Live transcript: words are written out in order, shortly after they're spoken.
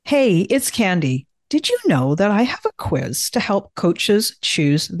Hey, it's Candy. Did you know that I have a quiz to help coaches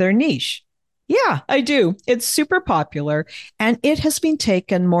choose their niche? Yeah, I do. It's super popular and it has been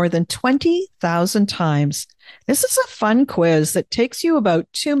taken more than 20,000 times. This is a fun quiz that takes you about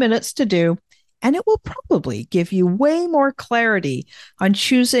 2 minutes to do, and it will probably give you way more clarity on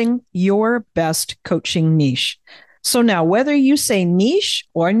choosing your best coaching niche. So now, whether you say niche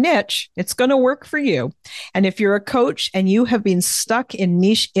or niche, it's going to work for you. And if you're a coach and you have been stuck in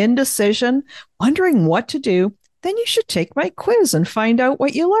niche indecision, wondering what to do, then you should take my quiz and find out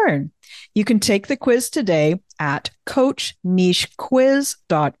what you learn. You can take the quiz today at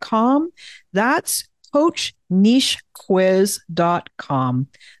coachnichequiz.com. That's coachnichequiz.com.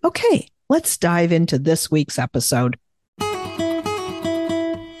 Okay, let's dive into this week's episode.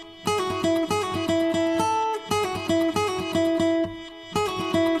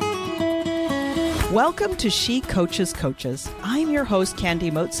 Welcome to She Coaches Coaches. I'm your host,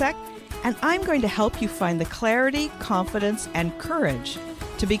 Candy Motzek, and I'm going to help you find the clarity, confidence, and courage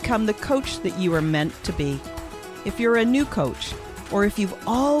to become the coach that you are meant to be. If you're a new coach, or if you've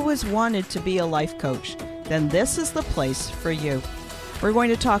always wanted to be a life coach, then this is the place for you. We're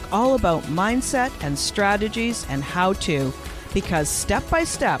going to talk all about mindset and strategies and how to, because step by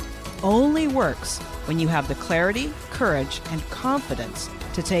step only works when you have the clarity, courage, and confidence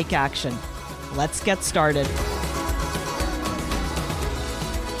to take action. Let's get started.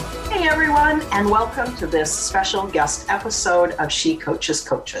 Hey everyone, and welcome to this special guest episode of She Coaches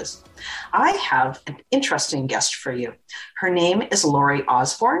Coaches. I have an interesting guest for you. Her name is Lori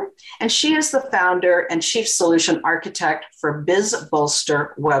Osborne, and she is the founder and chief solution architect for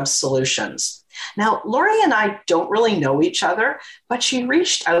BizBolster Web Solutions. Now, Lori and I don't really know each other, but she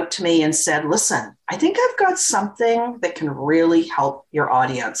reached out to me and said, listen, I think I've got something that can really help your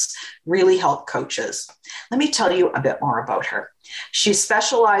audience, really help coaches. Let me tell you a bit more about her. She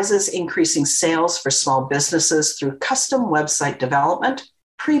specializes in increasing sales for small businesses through custom website development,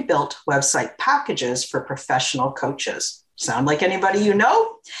 pre-built website packages for professional coaches. Sound like anybody you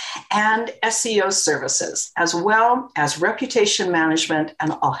know? And SEO services, as well as reputation management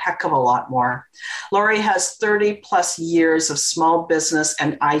and a heck of a lot more. Lori has 30 plus years of small business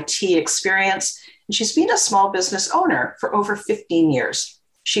and IT experience, and she's been a small business owner for over 15 years.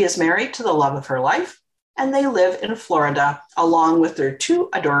 She is married to the love of her life, and they live in Florida along with their two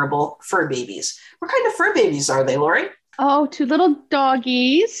adorable fur babies. What kind of fur babies are they, Lori? Oh, two little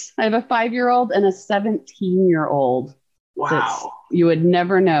doggies. I have a 5-year-old and a 17-year-old. Wow. You would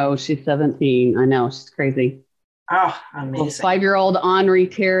never know she's 17. I know, she's crazy. Oh, amazing. 5-year-old Henri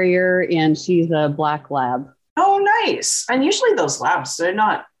Terrier, and she's a black lab. Oh, nice. And usually those labs, they're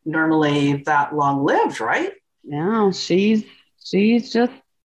not normally that long lived, right? No, she's just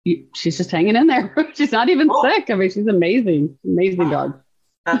hanging in there. She's not even sick. I mean, she's amazing. Amazing dog.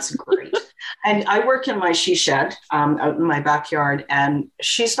 That's great. And I work in my she shed out in my backyard, and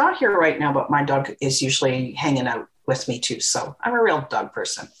she's not here right now, but my dog is usually hanging out with me too. So I'm a real dog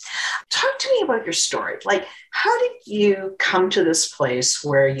person. Talk to me about your story. Like, how did you come to this place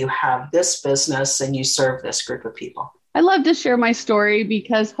where you have this business and you serve this group of people? I love to share my story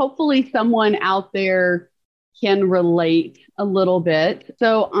because hopefully someone out there can relate a little bit.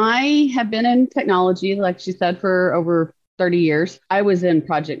 So I have been in technology, like she said, for over 30 years. I was in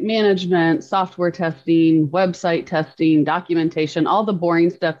project management, software testing, website testing, documentation, all the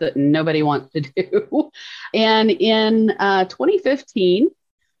boring stuff that nobody wants to do. And in 2015,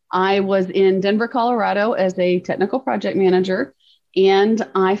 I was in Denver, Colorado as a technical project manager, and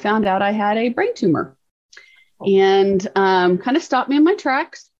I found out I had a brain tumor and kind of stopped me in my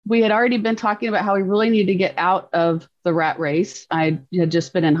tracks. We had already been talking about how we really need to get out of the rat race. I had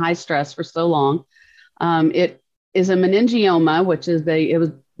just been in high stress for so long. It is a meningioma, which is it was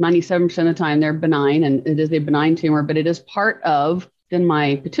 97% of the time they're benign, and it is a benign tumor, but it is part of in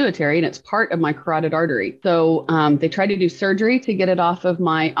my pituitary, and it's part of my carotid artery. So they tried to do surgery to get it off of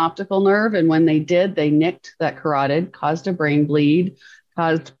my optical nerve. And when they did, they nicked that carotid, caused a brain bleed,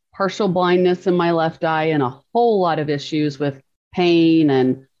 caused partial blindness in my left eye, and a whole lot of issues with pain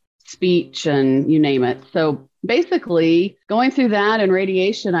and speech and you name it. So basically, going through that and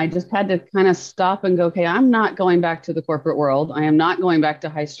radiation, I just had to kind of stop and go, okay, I'm not going back to the corporate world. I am not going back to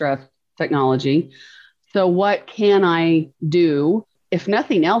high stress technology. So what can I do, if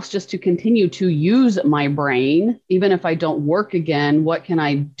nothing else, just to continue to use my brain, even if I don't work again? What can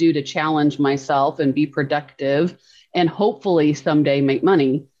I do to challenge myself and be productive and hopefully someday make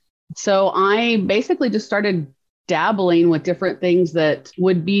money? So I basically just started dabbling with different things that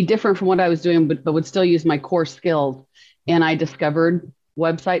would be different from what I was doing, but would still use my core skills. And I discovered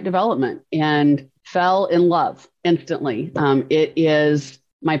website development and fell in love instantly. It is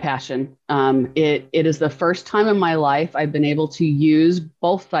my passion. It is the first time in my life I've been able to use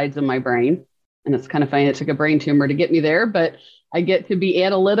both sides of my brain. And it's kind of funny, it took a brain tumor to get me there, but I get to be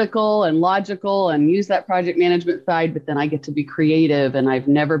analytical and logical and use that project management side, but then I get to be creative, and I've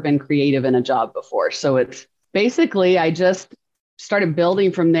never been creative in a job before. So it's basically, I just started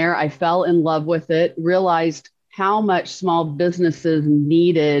building from there. I fell in love with it, realized how much small businesses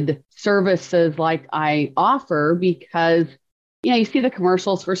needed services like I offer, because you see the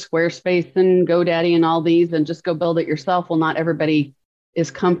commercials for Squarespace and GoDaddy and all these, and just go build it yourself. Well, not everybody is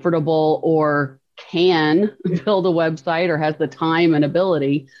comfortable or can build a website or has the time and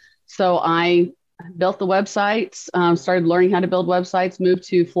ability. So I built the websites, started learning how to build websites, moved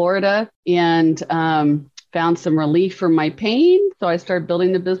to Florida, and found some relief from my pain. So I started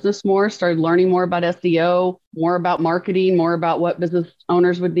building the business more, started learning more about SEO, more about marketing, more about what business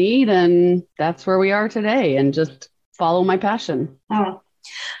owners would need. And that's where we are today, and just follow my passion. Oh.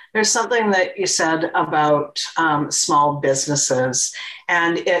 There's something that you said about small businesses,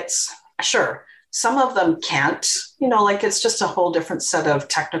 and it's sure some of them can't, like it's just a whole different set of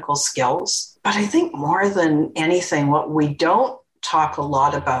technical skills. But I think more than anything, what we don't talk a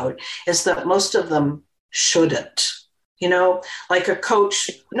lot about is that most of them shouldn't. Like a coach,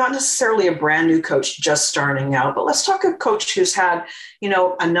 not necessarily a brand new coach just starting out, but let's talk a coach who's had,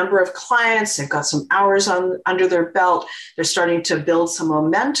 a number of clients, they've got some hours under their belt, they're starting to build some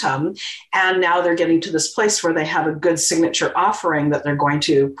momentum, and now they're getting to this place where they have a good signature offering that they're going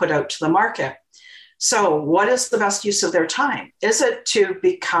to put out to the market. So what is the best use of their time? Is it to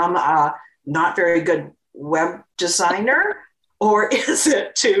become a not very good web designer, or is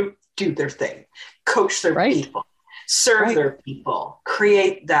it to do their thing, coach their people? Serve their people,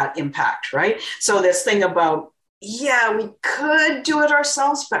 create that impact, right? So this thing about, we could do it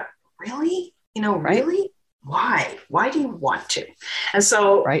ourselves, but really, really, why? Why do you want to? And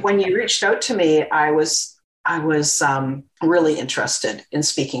so when you reached out to me, I was really interested in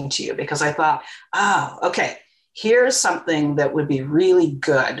speaking to you, because I thought, okay, here's something that would be really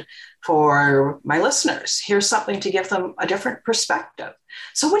good for my listeners. Here's something to give them a different perspective.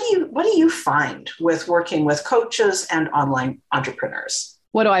 So what do you find with working with coaches and online entrepreneurs?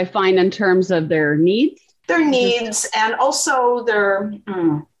 What do I find in terms of their needs? Their needs, and also their,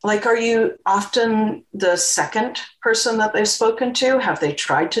 are you often the second person that they've spoken to? Have they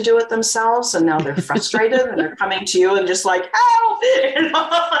tried to do it themselves and now they're frustrated and they're coming to you and just like, help?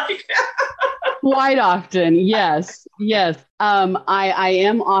 Quite often. Yes. I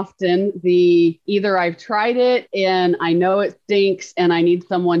am often either I've tried it and I know it stinks and I need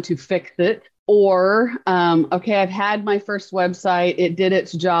someone to fix it, or, I've had my first website, it did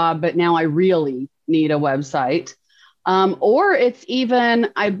its job, but now I really need a website. Or it's even,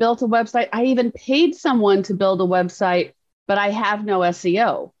 I built a website, I even paid someone to build a website, but I have no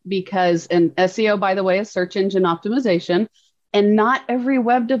SEO, because, and SEO, by the way, is search engine optimization. And not every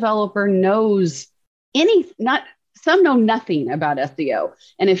web developer knows some know nothing about SEO.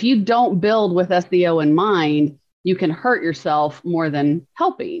 And if you don't build with SEO in mind, you can hurt yourself more than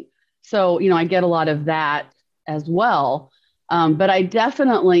helping. So, I get a lot of that as well. But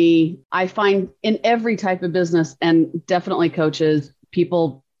I find in every type of business, and definitely coaches,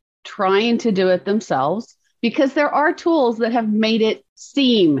 people trying to do it themselves, because there are tools that have made it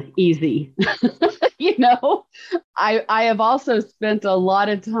seem easy. I have also spent a lot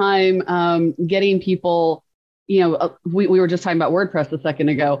of time getting people, we were just talking about WordPress a second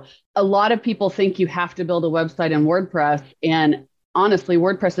ago. A lot of people think you have to build a website in WordPress. And honestly,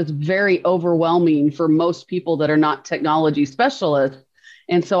 WordPress is very overwhelming for most people that are not technology specialists.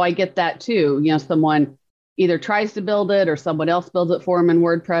 And so I get that too. Someone either tries to build it or someone else builds it for them in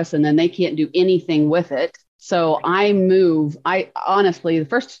WordPress, and then they can't do anything with it. So I honestly, the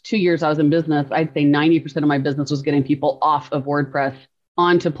first 2 years I was in business, I'd say 90% of my business was getting people off of WordPress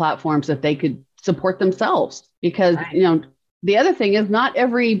onto platforms that they could support themselves. Because, the other thing is not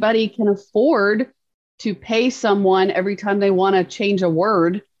everybody can afford to pay someone every time they want to change a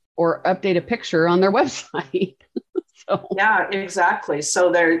word or update a picture on their website. Yeah, exactly.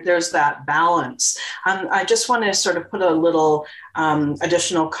 So there's that balance. I just want to sort of put a little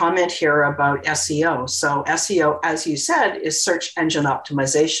additional comment here about SEO. So SEO, as you said, is search engine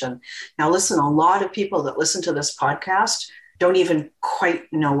optimization. Now, listen, a lot of people that listen to this podcast don't even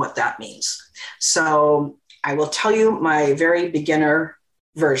quite know what that means. So I will tell you my very beginner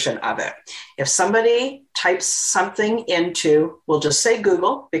version of it. If somebody types something into, we'll just say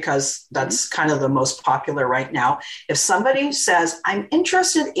Google, because that's kind of the most popular right now. If somebody says, I'm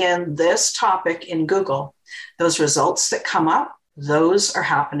interested in this topic in Google, those results that come up, those are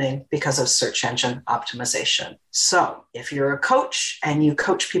happening because of search engine optimization. So if you're a coach and you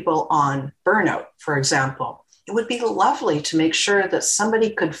coach people on burnout, for example, it would be lovely to make sure that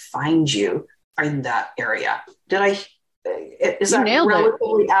somebody could find you in that area. Is that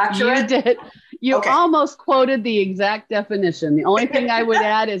relatively accurate? You did. You almost quoted the exact definition. The only thing I would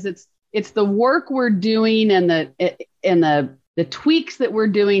add is it's the work we're doing and the tweaks that we're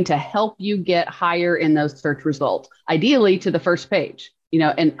doing to help you get higher in those search results, ideally to the first page.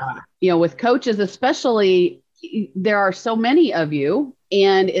 With coaches especially, there are so many of you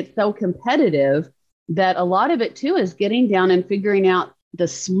and it's so competitive that a lot of it too is getting down and figuring out the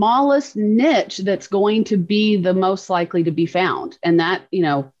smallest niche that's going to be the most likely to be found. And that,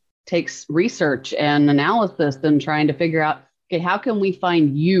 takes research and analysis and trying to figure out, okay, how can we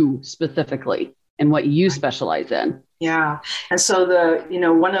find you specifically and what you specialize in? Yeah. And so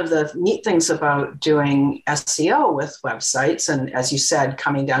one of the neat things about doing SEO with websites, and as you said,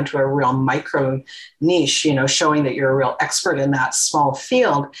 coming down to a real micro niche, showing that you're a real expert in that small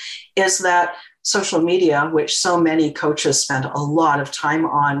field, is that social media, which so many coaches spend a lot of time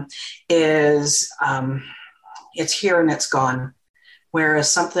on, is it's here and it's gone.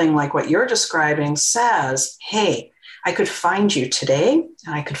 Whereas something like what you're describing says, hey, I could find you today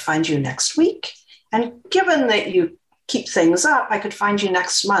and I could find you next week. And given that you keep things up, I could find you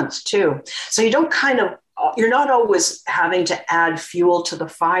next month too. So you're not always having to add fuel to the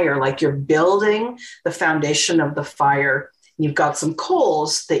fire, like you're building the foundation of the fire. You've got some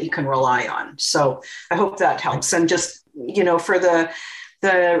coals that you can rely on. So I hope that helps. And just, for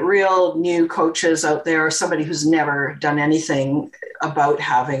the real new coaches out there, or somebody who's never done anything about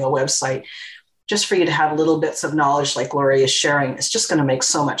having a website, just for you to have little bits of knowledge like Lori is sharing, it's just going to make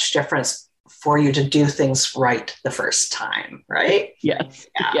so much difference for you to do things right the first time, right? Yes,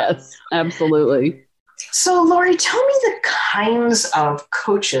 yes, absolutely. So Lori, tell me the kinds of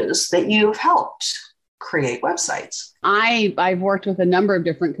coaches that you've helped create websites. I've worked with a number of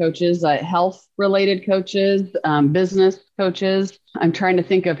different coaches, health-related coaches, business coaches. I'm trying to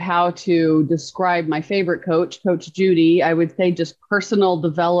think of how to describe my favorite coach, Coach Judy. I would say just personal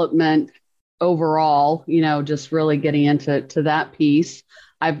development overall, just really getting into that piece.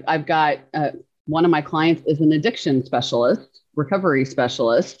 I've got one of my clients is an addiction specialist, recovery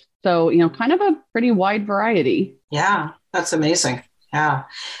specialist. So, kind of a pretty wide variety. Yeah, that's amazing. Yeah.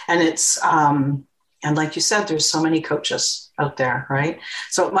 And it's, and like you said, there's so many coaches out there, right?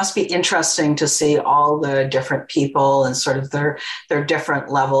 So it must be interesting to see all the different people and sort of their different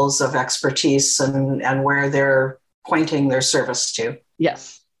levels of expertise and where they're pointing their service to.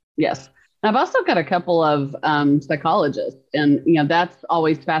 Yes. Yes. I've also got a couple of psychologists, and that's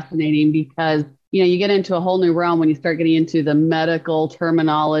always fascinating because you get into a whole new realm when you start getting into the medical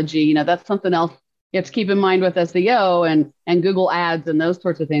terminology. That's something else you have to keep in mind with SEO and Google Ads and those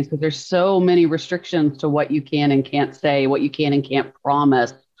sorts of things, because there's so many restrictions to what you can and can't say, what you can and can't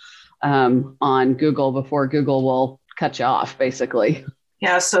promise on Google before Google will cut you off, basically.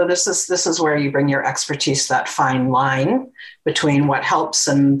 Yeah, so this is where you bring your expertise, that fine line between what helps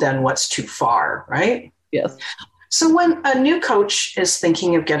and then what's too far, right? Yes. So when a new coach is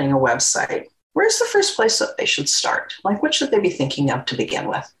thinking of getting a website, where's the first place that they should start? Like, what should they be thinking of to begin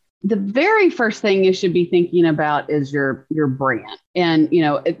with? The very first thing you should be thinking about is your brand. And,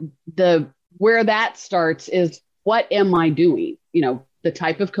 where that starts is, what am I doing? The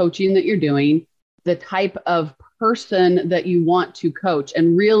type of coaching that you're doing, the type of person that you want to coach,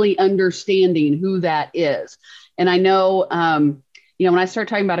 and really understanding who that is. And I know, when I start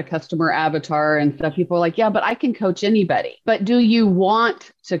talking about a customer avatar and stuff, people are like, yeah, but I can coach anybody. But do you want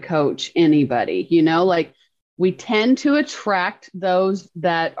to coach anybody? We tend to attract those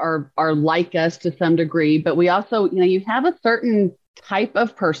that are like us to some degree, but we also, you have a certain type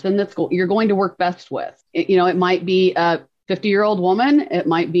of person you're going to work best with. It might be a 50-year-old woman, it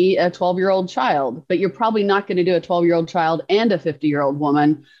might be a 12-year-old child, but you're probably not going to do a 12-year-old child and a 50-year-old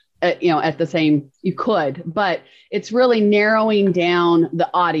woman, at the same. You could, but it's really narrowing down the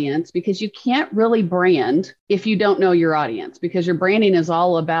audience, because you can't really brand if you don't know your audience, because your branding is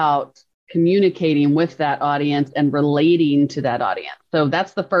all about communicating with that audience and relating to that audience. So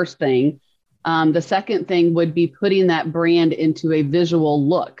that's the first thing. The second thing would be putting that brand into a visual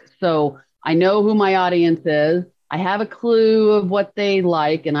look. So I know who my audience is. I have a clue of what they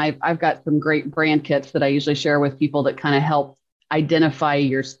like. And I've got some great brand kits that I usually share with people that kind of help identify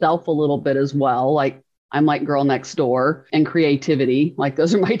yourself a little bit as well. Like, I'm like girl next door, and creativity. Like,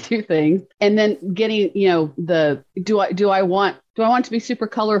 those are my two things. And then getting, do I want to be super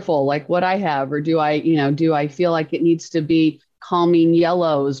colorful like what I have? Or do I feel like it needs to be calming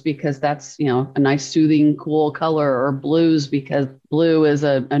yellows because that's, a nice, soothing, cool color, or blues because blue is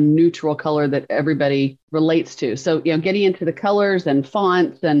a neutral color that everybody relates to. So, getting into the colors and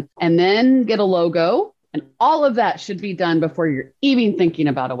fonts and then get a logo, and all of that should be done before you're even thinking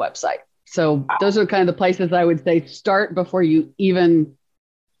about a website. So those are kind of the places I would say start before you even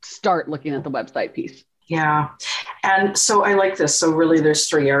start looking at the website piece. Yeah. And so I like this. So really there's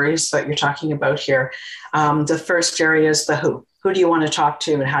 3 areas that you're talking about here. The first area is the who. Who do you want to talk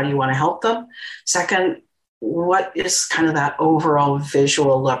to and how do you want to help them? Second, what is kind of that overall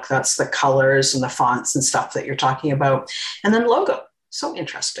visual look? That's the colors and the fonts and stuff that you're talking about. And then logo. So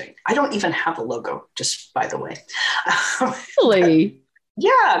interesting. I don't even have a logo, just by the way. Really?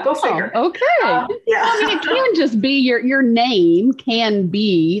 Yeah, go figure. Oh, okay. Yeah. I mean, it can just be your name can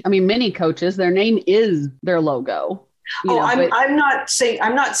be, many coaches, their name is their logo. I'm not saying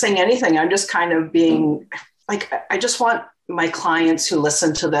anything. I'm just kind of being like, I just want my clients who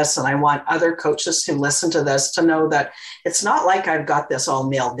listen to this, and I want other coaches who listen to this to know that it's not like I've got this all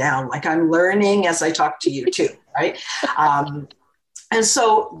nailed down. Like I'm learning as I talk to you too, right? And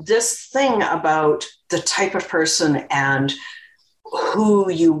so this thing about the type of person and who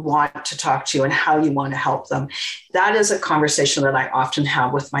you want to talk to and how you want to help them, that is a conversation that I often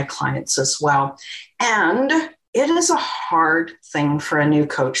have with my clients as well. And it is a hard thing for a new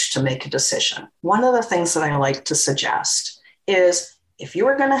coach to make a decision. One of the things that I like to suggest is if you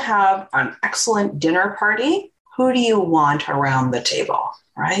are going to have an excellent dinner party, who do you want around the table?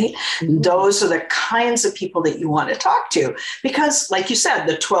 Right? Mm-hmm. Those are the kinds of people that you want to talk to, because like you said,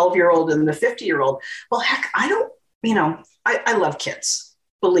 the 12-year-old and the 50-year-old, well, heck, I love kids,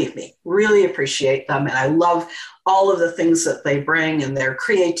 believe me, really appreciate them. And I love all of the things that they bring and their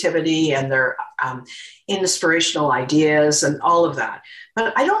creativity and their inspirational ideas and all of that.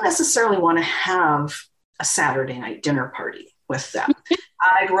 But I don't necessarily want to have a Saturday night dinner party with them.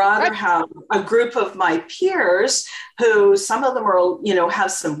 I'd rather have a group of my peers who some of them are,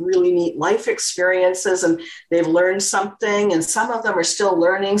 have some really neat life experiences and they've learned something, and some of them are still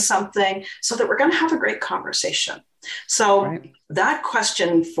learning something, so that we're going to have a great conversation. So that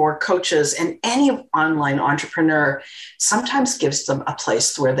question for coaches and any online entrepreneur sometimes gives them a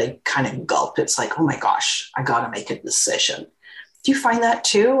place where they kind of gulp. It's like, oh my gosh, I got to make a decision. Do you find that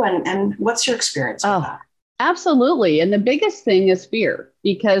too? And what's your experience with that? Absolutely. And the biggest thing is fear,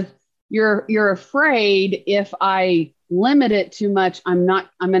 because you're afraid if I limit it too much, I'm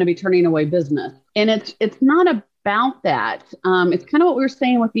going to be turning away business. And it's not about that. It's kind of what we were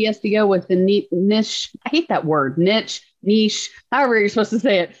saying with the SEO, with the niche. I hate that word, niche, however you're supposed to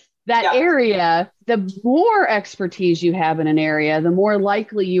say it. That area, the more expertise you have in an area, the more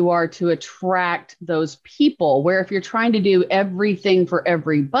likely you are to attract those people. Where if you're trying to do everything for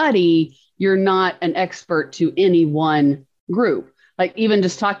everybody, you're not an expert to any one group. Like even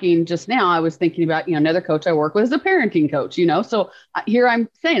just talking just now, I was thinking about, another coach I work with is a parenting coach, So here I'm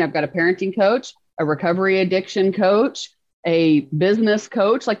saying I've got a parenting coach, a recovery addiction coach, a business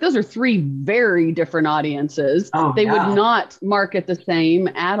coach. Like those are 3 very different audiences. They would not market the same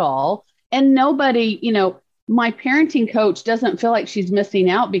at all. And nobody, my parenting coach doesn't feel like she's missing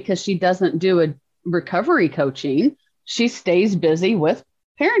out because she doesn't do a recovery coaching. She stays busy with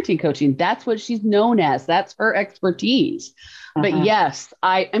parenting coaching. That's what she's known as. That's her expertise. But yes,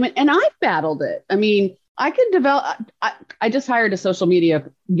 and I've battled it. I could develop, I just hired a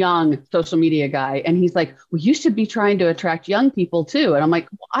young social media guy. And he's like, well, you should be trying to attract young people too. And I'm like,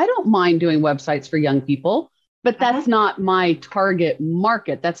 well, I don't mind doing websites for young people, but that's not my target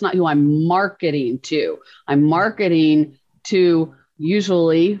market. That's not who I'm marketing to. I'm marketing to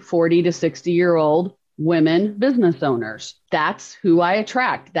usually 40 to 60-year-old women business owners. That's who I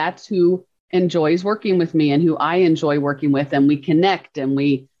attract. That's who enjoys working with me and who I enjoy working with. And we connect and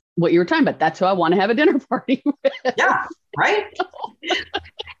what you were talking about, that's who I want to have a dinner party with. Yeah, right.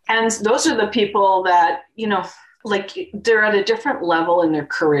 And those are the people that, like they're at a different level in their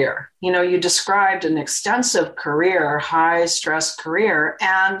career. You described an extensive career, high stress career,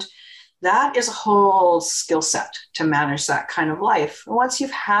 and that is a whole skill set to manage that kind of life. And once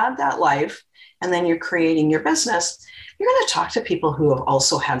you've had that life and then you're creating your business, you're going to talk to people who have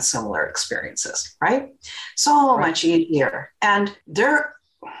also had similar experiences, right? So much easier. And there's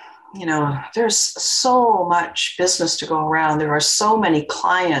so much business to go around. There are so many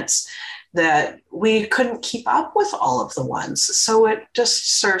clients that we couldn't keep up with all of the ones. So it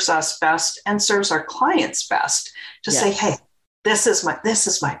just serves us best and serves our clients best to say, hey, this is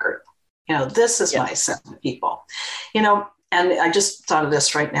my group. This is my set of people. And I just thought of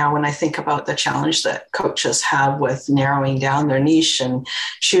this right now when I think about the challenge that coaches have with narrowing down their niche and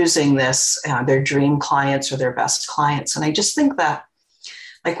choosing their dream clients or their best clients. And I just think that,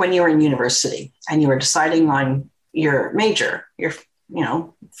 like when you were in university and you were deciding on your major, your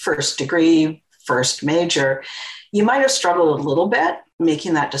first degree, first major, you might have struggled a little bit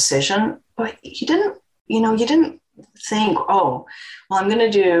making that decision, but you didn't think, oh, well, I'm going to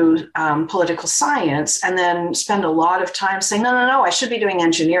do political science and then spend a lot of time saying, no, I should be doing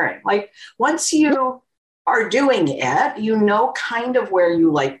engineering. Like once you are doing it, you know kind of where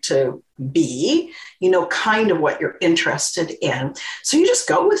you like to be, you know kind of what you're interested in. So you just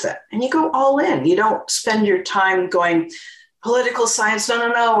go with it and you go all in. You don't spend your time going, political science,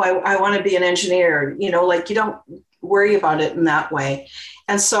 no, I want to be an engineer. You don't worry about it in that way.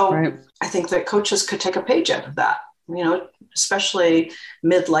 And so right. I think that coaches could take a page out of that, especially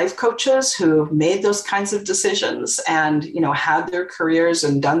midlife coaches who've made those kinds of decisions and, had their careers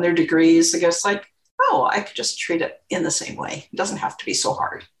and done their degrees. I guess like, oh, I could just treat it in the same way. It doesn't have to be so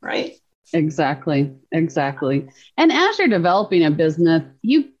hard, right? Exactly. And as you're developing a business,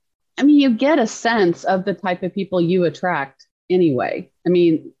 you get a sense of the type of people you attract anyway.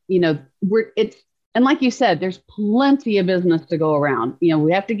 And like you said, there's plenty of business to go around.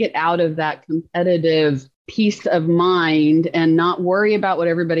 We have to get out of that competitive peace of mind and not worry about what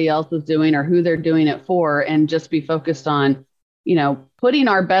everybody else is doing or who they're doing it for, and just be focused on, putting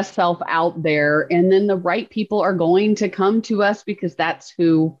our best self out there. And then the right people are going to come to us because that's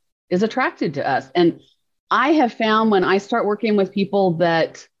who is attracted to us. And I have found when I start working with people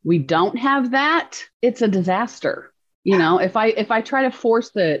that we don't have that, it's a disaster. If I try to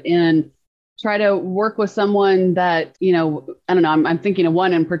force it and try to work with someone that, I don't know, I'm thinking of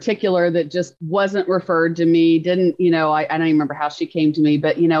one in particular that just wasn't referred to me, I don't even remember how she came to me,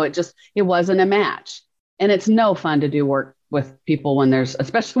 but, it wasn't a match. And it's no fun to do work with people when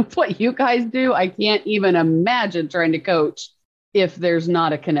especially with what you guys do. I can't even imagine trying to coach if there's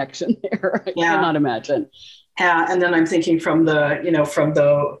not a connection there. I cannot imagine. Yeah. And then I'm thinking from the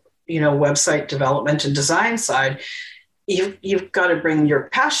website development and design side, you've got to bring your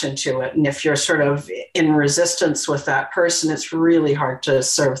passion to it. And if you're sort of in resistance with that person, it's really hard to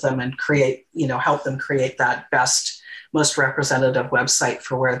serve them and help them create that best, most representative website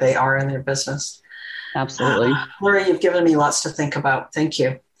for where they are in their business. Absolutely. Lori, you've given me lots to think about. Thank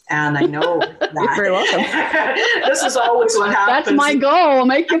you. And I know that you're very welcome. This is always what happens. That's my goal.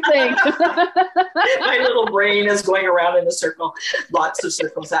 Make you think. My little brain is going around in a circle, lots of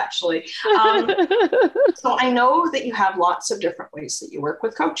circles, actually. So I know that you have lots of different ways that you work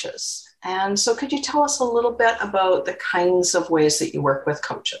with coaches. And so could you tell us a little bit about the kinds of ways that you work with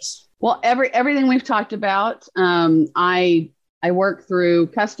coaches? Well, everything we've talked about, I work through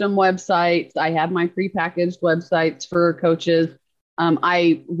custom websites. I have my prepackaged websites for coaches.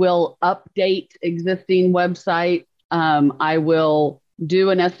 I will update existing websites. I will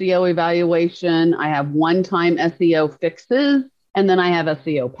do an SEO evaluation. I have one-time SEO fixes, and then I have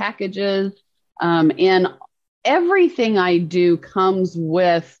SEO packages. And everything I do comes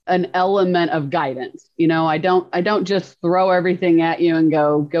with an element of guidance. I don't just throw everything at you and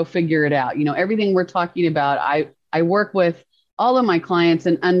go figure it out. Everything we're talking about, I work with all of my clients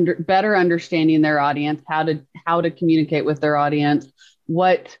and better understanding their audience, how to communicate with their audience,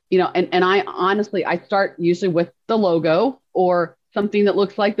 and I honestly, I start usually with the logo or something that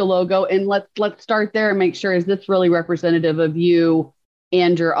looks like the logo. And let's start there and make sure, is this really representative of you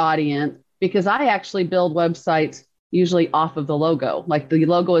and your audience? Because I actually build websites usually off of the logo. Like the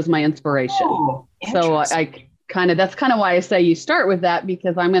logo is my inspiration. Oh, so that's kind of why I say you start with that,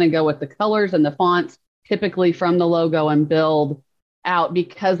 because I'm going to go with the colors and the fonts typically from the logo and build out,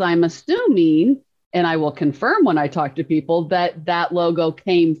 because I'm assuming, and I will confirm when I talk to people, that logo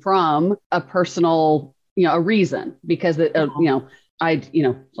came from a personal, a reason, because it,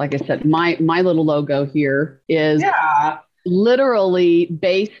 like I said, my little logo here is literally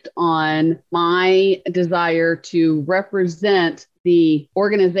based on my desire to represent the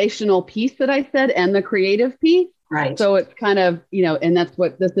organizational piece that I said and the creative piece. Right. So it's kind of, and that's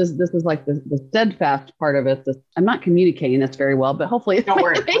what this is like the steadfast part of it. I'm not communicating this very well, but hopefully it's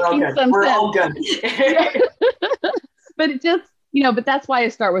making some sense. We're all good. But it just, but that's why I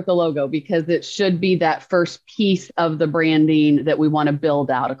start with the logo, because it should be that first piece of the branding that we want to build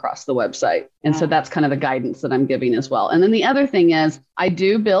out across the website. And so that's kind of the guidance that I'm giving as well. And then the other thing is I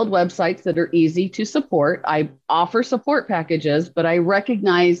do build websites that are easy to support. I offer support packages, but I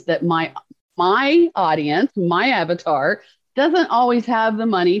recognize that my audience, my avatar, doesn't always have the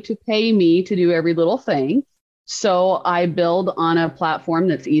money to pay me to do every little thing. So I build on a platform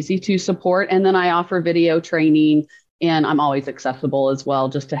that's easy to support. And then I offer video training And I'm always accessible as well,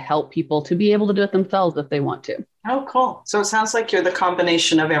 just to help people to be able to do it themselves if they want to. Oh, cool. So it sounds like you're the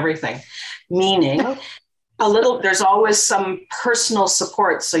combination of everything, meaning there's always some personal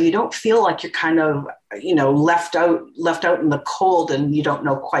support. So you don't feel like you're kind of, left out in the cold and you don't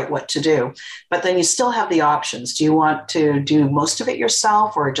know quite what to do, but then you still have the options. Do you want to do most of it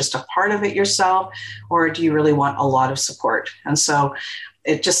yourself or just a part of it yourself? Or do you really want a lot of support? And so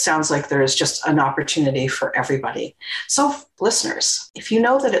it just sounds like there is just an opportunity for everybody. So listeners, if you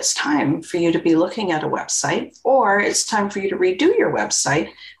know that it's time for you to be looking at a website or it's time for you to redo your website,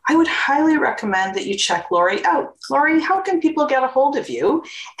 I would highly recommend that you check Lori out. Lori, how can people get a hold of you?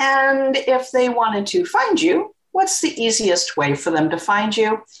 And if they wanted to find you, what's the easiest way for them to find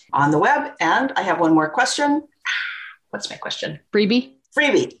you on the web? And I have one more question. What's my question? Freebie.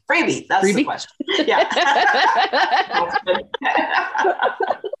 That's the question. Yeah.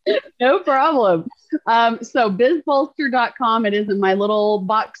 No problem. So bizbolster.com, it is in my little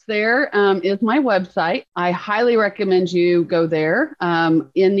box there, is my website. I highly recommend you go there.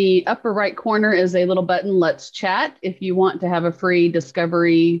 In the upper right corner is a little button, Let's Chat. If you want to have a free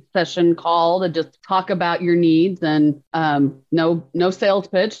discovery session call to just talk about your needs, and no sales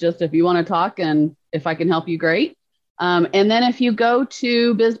pitch, just if you want to talk and if I can help you, great. And then if you go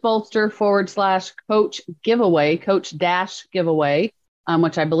to bizbolster/coach giveaway, coach-giveaway,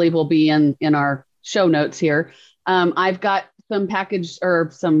 which I believe will be in our show notes here, I've got some package or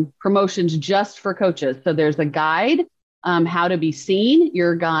some promotions just for coaches. So there's a guide, how to be seen,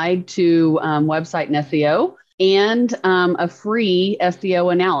 your guide to website and SEO, and a free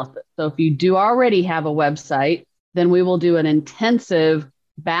SEO analysis. So if you do already have a website, then we will do an intensive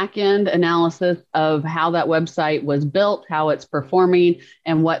back-end analysis of how that website was built, how it's performing,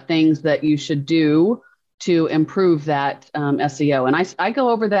 and what things that you should do to improve that SEO. And I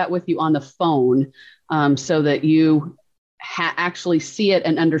go over that with you on the phone so that you actually see it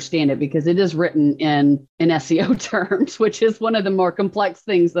and understand it, because it is written in SEO terms, which is one of the more complex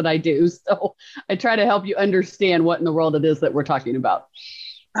things that I do. So I try to help you understand what in the world it is that we're talking about.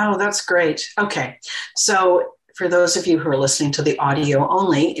 Oh, that's great. Okay. So for those of you who are listening to the audio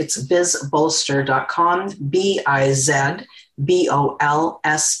only, it's bizbolster.com,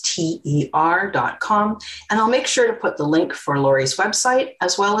 bizbolster.com. And I'll make sure to put the link for Lori's website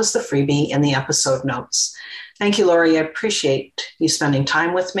as well as the freebie in the episode notes. Thank you, Lori. I appreciate you spending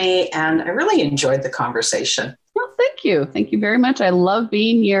time with me, and I really enjoyed the conversation. Well, thank you. Thank you very much. I love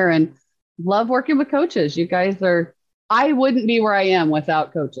being here and love working with coaches. You guys I wouldn't be where I am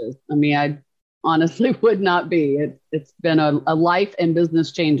without coaches. I mean, I honestly would not be. It's been a life and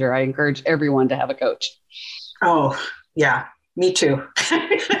business changer. I encourage everyone to have a coach. Oh, yeah, me too. And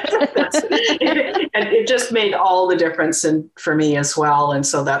it just made all the difference for me as well. And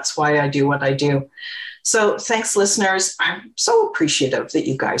so that's why I do what I do. So thanks, listeners. I'm so appreciative that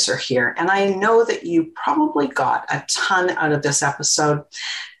you guys are here. And I know that you probably got a ton out of this episode.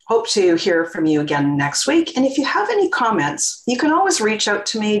 Hope to hear from you again next week. And if you have any comments, you can always reach out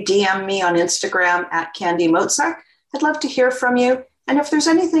to me, DM me on Instagram at Candy Motzak. I'd love to hear from you. And if there's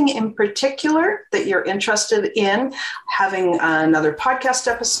anything in particular that you're interested in having another podcast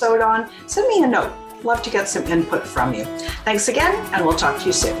episode on, send me a note. Love to get some input from you. Thanks again, and we'll talk to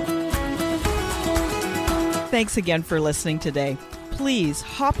you soon. Thanks again for listening today. Please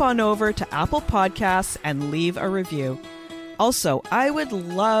hop on over to Apple Podcasts and leave a review. Also, I would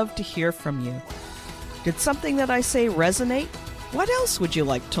love to hear from you. Did something that I say resonate? What else would you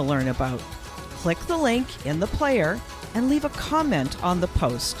like to learn about? Click the link in the player and leave a comment on the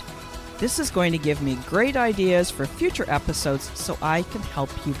post. This is going to give me great ideas for future episodes so I can help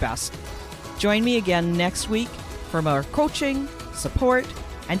you best. Join me again next week for more coaching, support,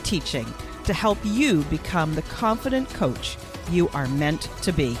 and teaching to help you become the confident coach you are meant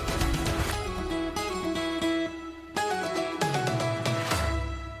to be.